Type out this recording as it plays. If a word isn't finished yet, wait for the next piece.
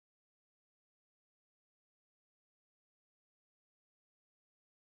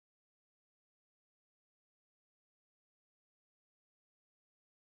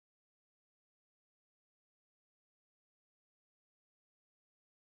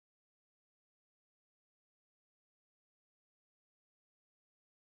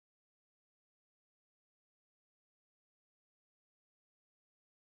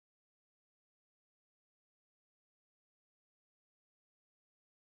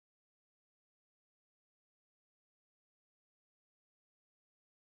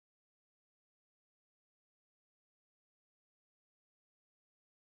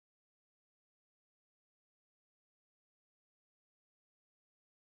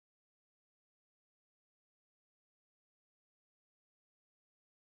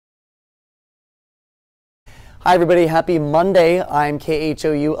Hi everybody, happy Monday. I'm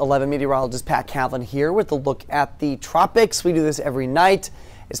KHOU 11 meteorologist Pat Cavlin here with a look at the tropics. We do this every night,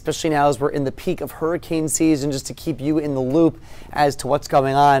 especially now as we're in the peak of hurricane season, just to keep you in the loop as to what's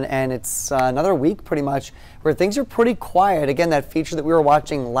going on. And it's another week pretty much where things are pretty quiet. Again, that feature that we were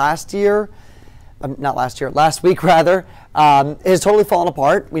watching last week rather, has totally fallen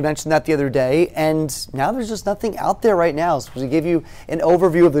apart. We mentioned that the other day, and now there's just nothing out there right now. So to give you an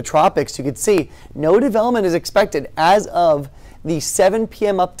overview of the tropics, you could see no development is expected as of the 7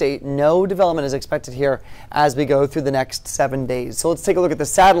 p.m. update. No development is expected here as we go through the next 7 days. So let's take a look at the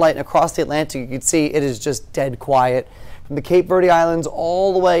satellite, and across the Atlantic, you can see it is just dead quiet. From the Cape Verde Islands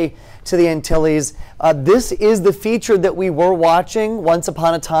all the way to the Antilles. This is the feature that we were watching once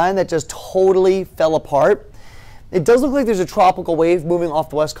upon a time that just totally fell apart. It does look like there's a tropical wave moving off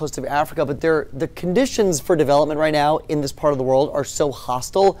the west coast of Africa, but the conditions for development right now in this part of the world are so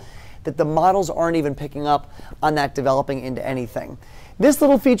hostile that the models aren't even picking up on that developing into anything. This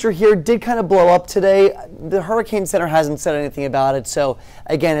little feature here did kind of blow up today. The Hurricane Center hasn't said anything about it, so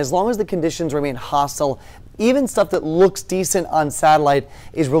again, as long as the conditions remain hostile, even stuff that looks decent on satellite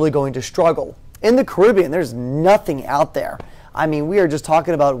is really going to struggle. In the Caribbean, there's nothing out there. I mean, we are just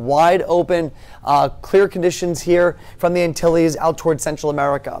talking about wide open, clear conditions here from the Antilles out towards Central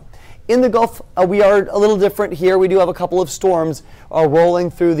America. In the Gulf, we are a little different here. We do have a couple of storms rolling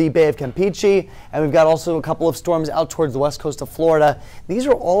through the Bay of Campeche, and we've got also a couple of storms out towards the west coast of Florida. These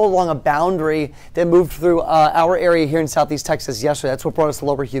are all along a boundary that moved through our area here in southeast Texas yesterday. That's what brought us the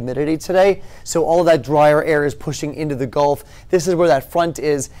lower humidity today. So all of that drier air is pushing into the Gulf. This is where that front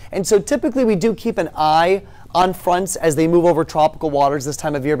is. And so typically we do keep an eye on fronts as they move over tropical waters this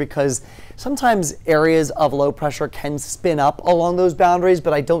time of year, because sometimes areas of low pressure can spin up along those boundaries,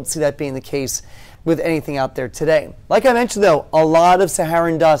 but I don't see that being the case with anything out there today. Like I mentioned though, a lot of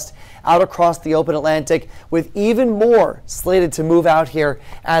Saharan dust out across the open Atlantic, with even more slated to move out here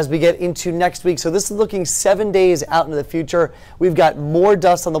as we get into next week. So this is looking 7 days out into the future. We've got more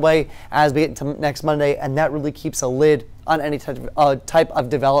dust on the way as we get into next Monday, and that really keeps a lid on any type of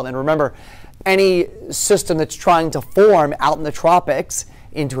development. Remember, any system that's trying to form out in the tropics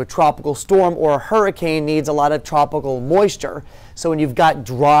into a tropical storm or a hurricane needs a lot of tropical moisture. So when you've got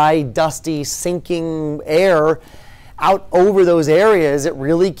dry, dusty, sinking air out over those areas, it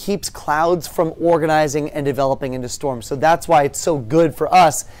really keeps clouds from organizing and developing into storms. So that's why it's so good for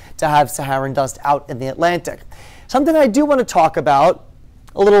us to have Saharan dust out in the Atlantic. Something I do want to talk about,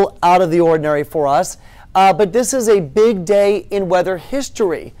 a little out of the ordinary for us, but this is a big day in weather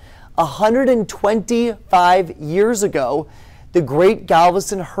history. 125 years ago, the Great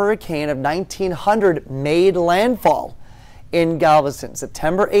Galveston Hurricane of 1900 made landfall in Galveston,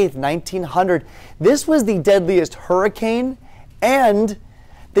 September 8th, 1900. This was the deadliest hurricane and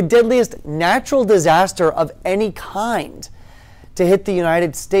the deadliest natural disaster of any kind to hit the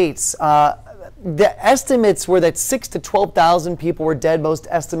United States. The estimates were that 6,000 to 12,000 people were dead. Most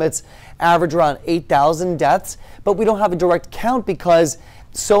estimates average around 8,000 deaths, but we don't have a direct count because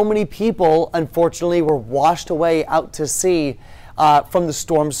so many people, unfortunately, were washed away out to sea from the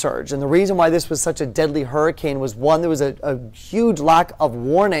storm surge. And the reason why this was such a deadly hurricane was, one, there was a huge lack of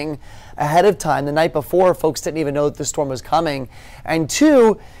warning ahead of time. The night before, folks didn't even know that the storm was coming. And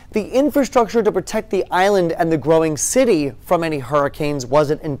two, the infrastructure to protect the island and the growing city from any hurricanes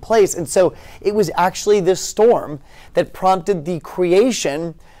wasn't in place. And so it was actually this storm that prompted the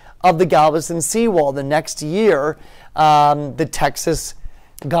creation of the Galveston seawall. The next year, the Texas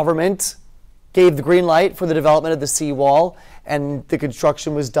government gave the green light for the development of the seawall, and the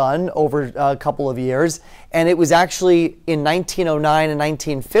construction was done over a couple of years. And it was actually in 1909 and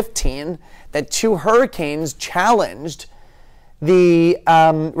 1915 that two hurricanes challenged the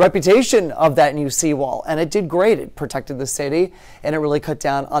reputation of that new seawall, and it did great. It protected the city, and it really cut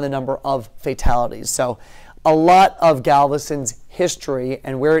down on the number of fatalities. So a lot of Galveston's history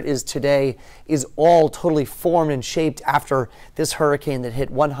and where it is today is all totally formed and shaped after this hurricane that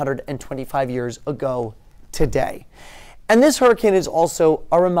hit 125 years ago today. And this hurricane is also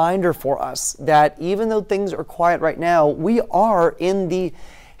a reminder for us that even though things are quiet right now, we are in the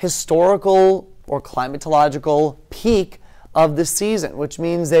historical or climatological peak of the season, which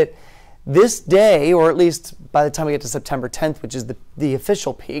means that this day, or at least by the time we get to September 10th, which is the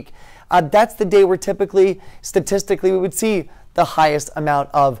official peak, that's the day where typically, statistically, we would see the highest amount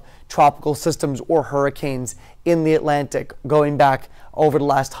of tropical systems or hurricanes in the Atlantic going back over the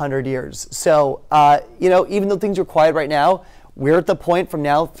last 100 years. So, even though things are quiet right now, we're at the point from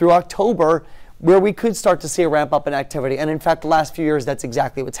now through October where we could start to see a ramp up in activity. And in fact, the last few years, that's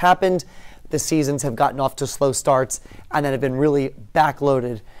exactly what's happened. The seasons have gotten off to slow starts and then have been really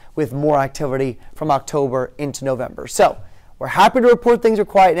backloaded with more activity from October into November. So we're happy to report things are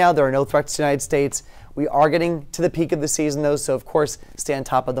quiet now. There are no threats to the United States. We are getting to the peak of the season, though, so of course, stay on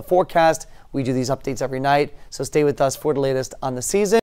top of the forecast. We do these updates every night, so stay with us for the latest on the season.